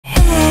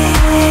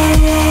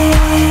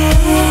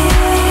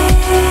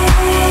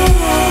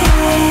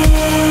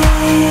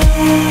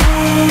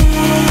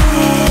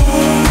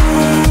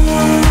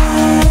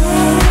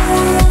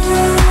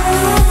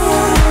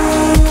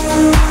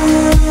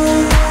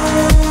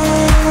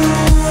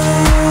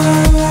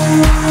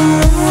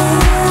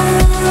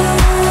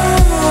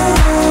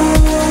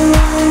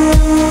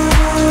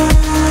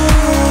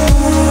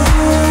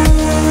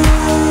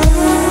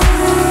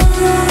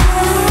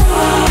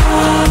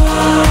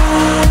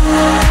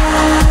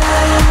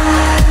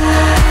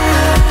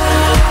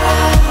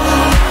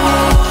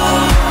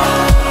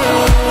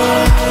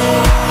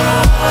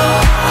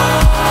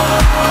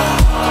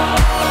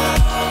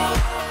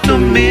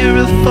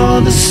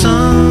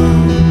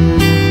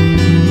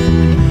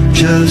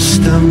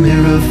just a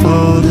mirror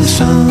for the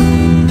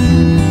sun,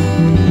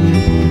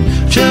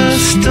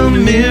 just a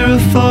mirror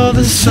for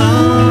the sun.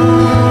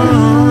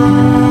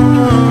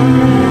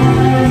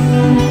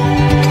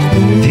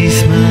 These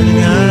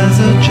smiling eyes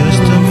are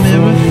just a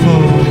mirror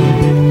for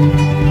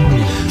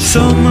you.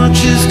 So much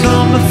has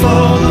come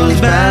before, those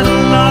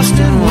battles lost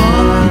and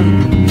won.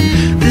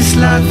 This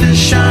life is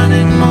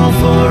shining more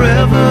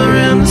forever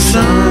in the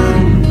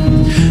sun.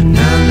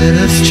 Now let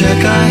us check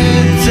our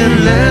heads and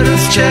let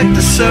us check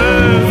the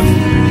surf.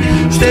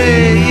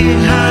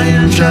 Staying high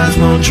and tries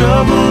more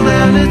trouble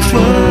than it's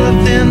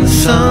worth in the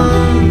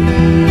sun.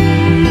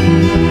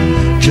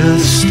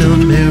 Just a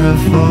mirror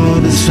for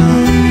the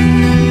sun,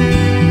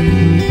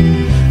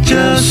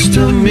 just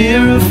a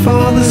mirror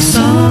for the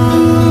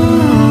sun.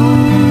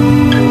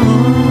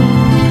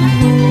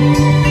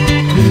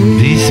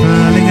 These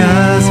smiling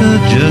eyes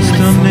are just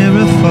a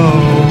mirror for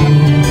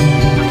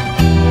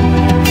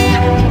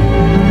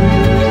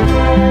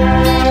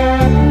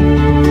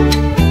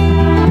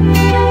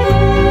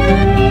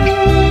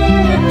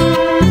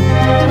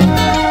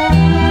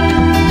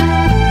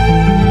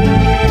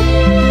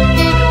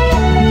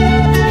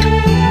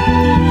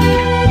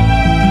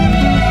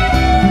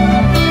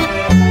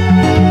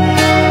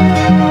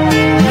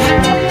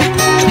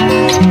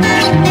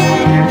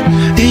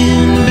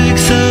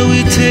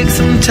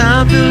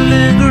time to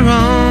linger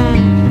on.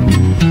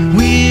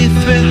 We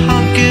three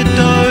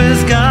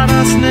honky-dories got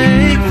our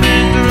snake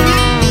finger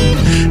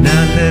on.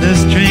 Now let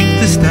us drink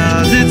the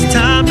stars, it's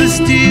time to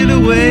steal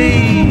away.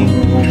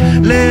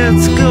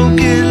 Let's go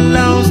get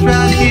lost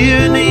right here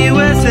in the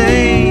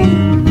USA.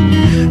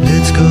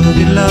 Let's go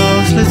get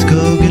lost, let's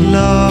go get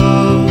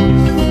lost.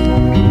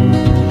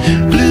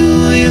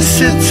 Blue, you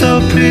sit so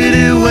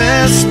pretty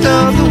west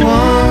of the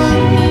one.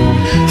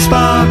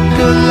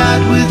 Sparkle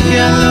light with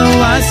yellow,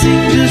 I see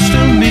just a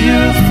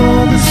mirror for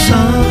the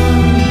sun,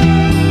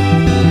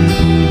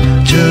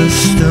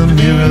 just a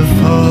mirror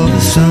for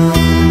the sun,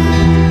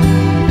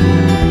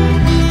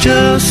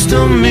 just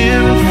a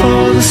mirror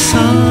for the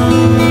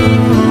sun.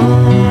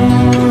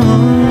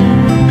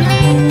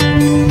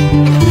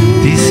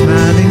 These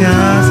smiling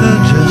eyes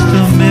are just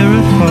a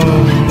mirror for,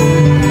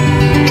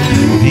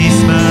 these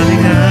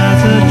smiling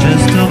eyes are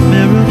just a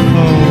mirror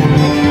for,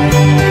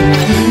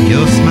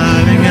 your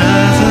smiling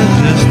eyes are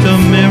just a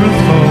mirror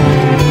for.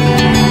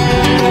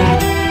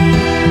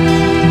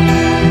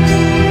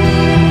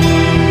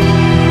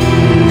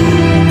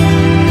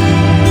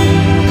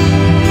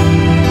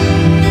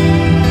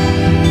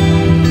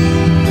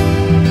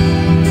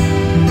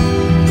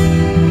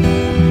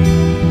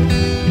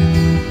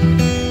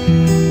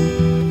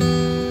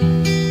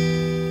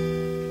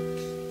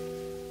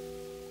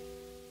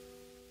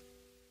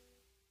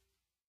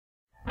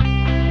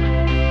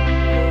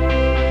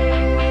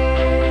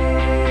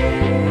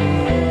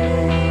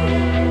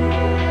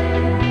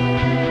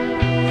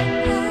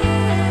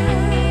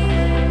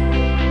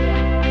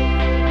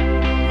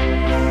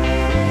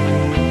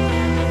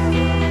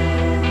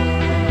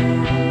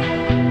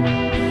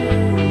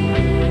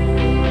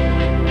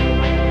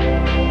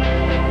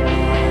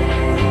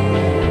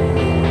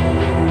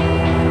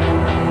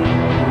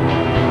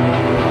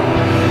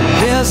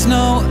 There's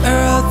no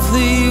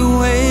earthly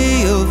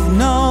way of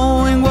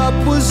knowing what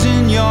was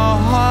in your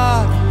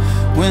heart.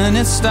 When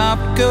it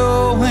stopped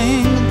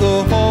going,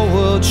 the whole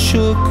world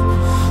shook.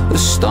 The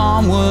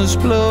storm was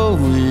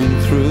blowing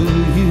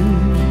through you,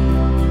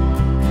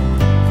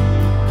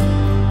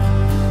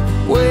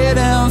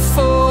 waiting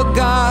for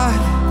God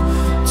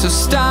to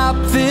stop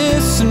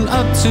this and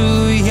up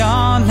to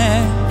your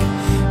neck.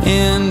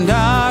 In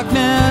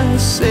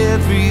darkness,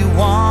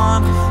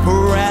 everyone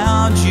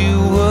around you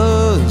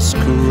was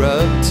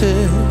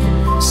corrupted.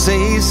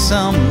 Say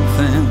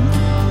something.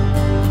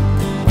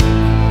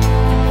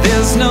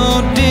 There's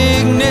no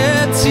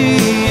dignity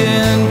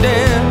in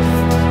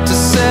death to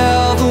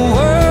sell the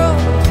world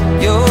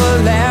your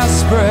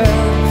last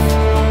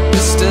breath.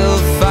 You're still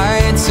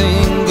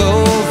fighting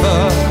over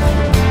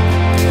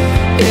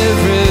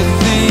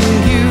everything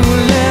you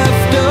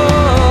left.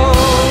 Oh,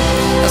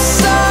 I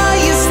saw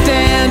you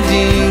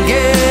standing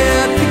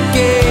at the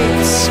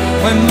gates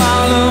when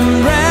Marlon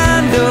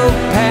Brando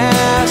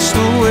passed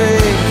away.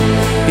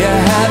 You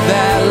had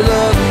that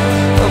look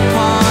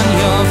upon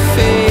your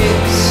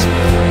face,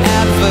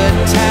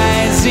 advertised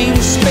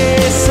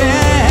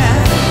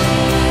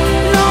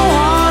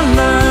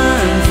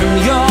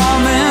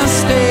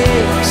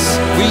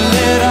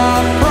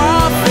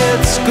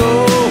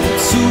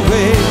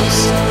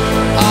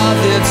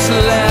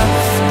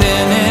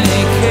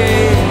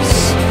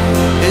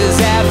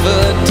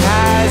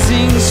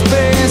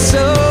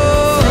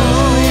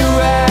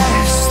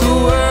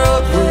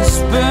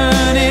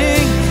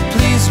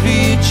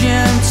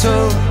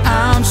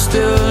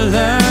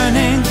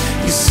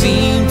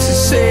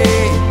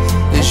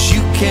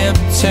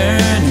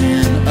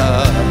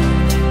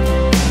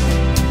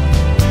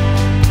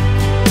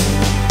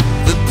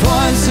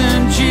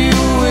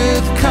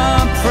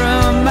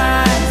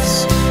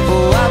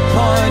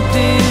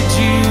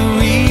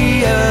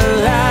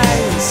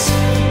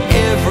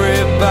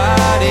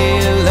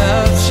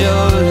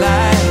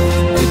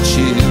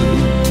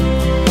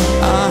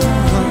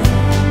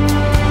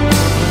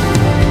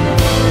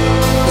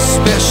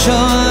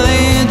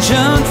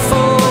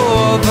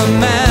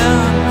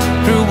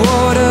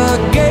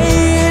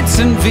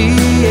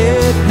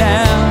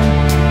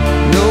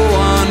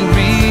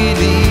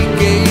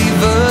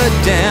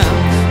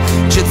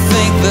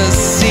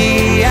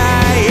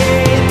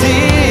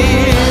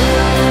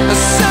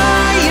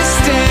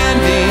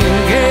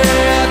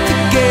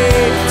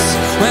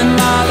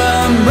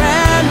Marlon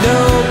Brando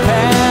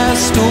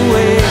passed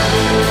away,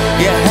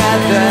 you had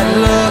that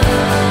look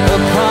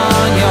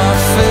upon your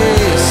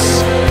face,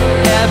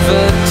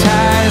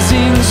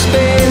 advertising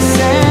space,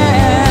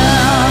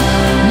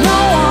 and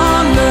no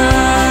one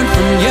learned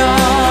from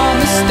your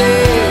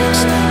mistakes.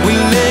 We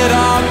let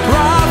our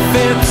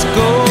profits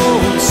go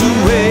to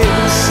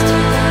waste.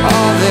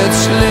 All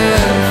that's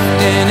left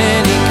in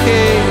any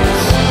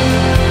case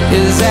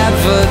is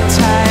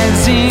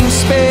advertising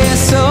space.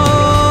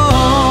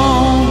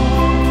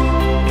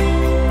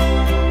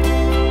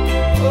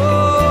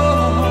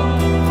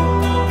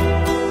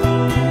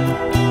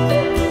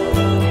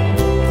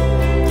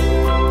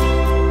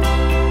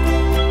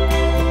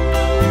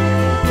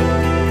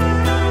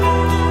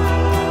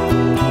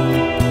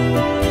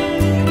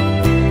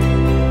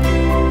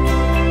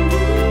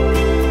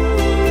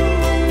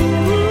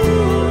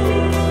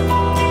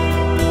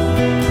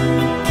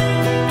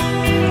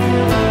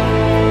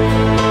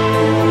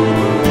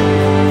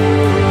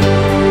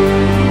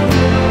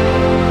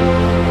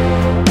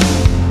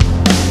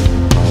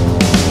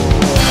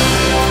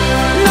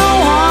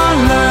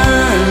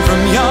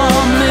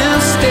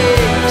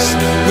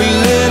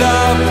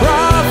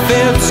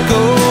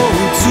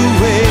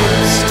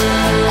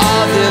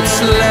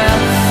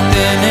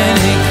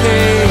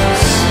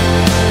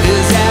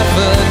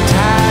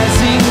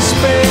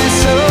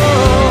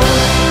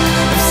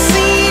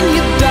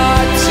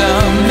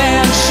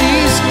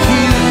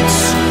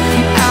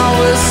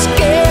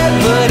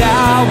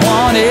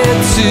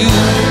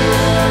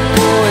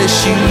 Boy,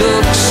 she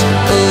looks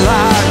alive.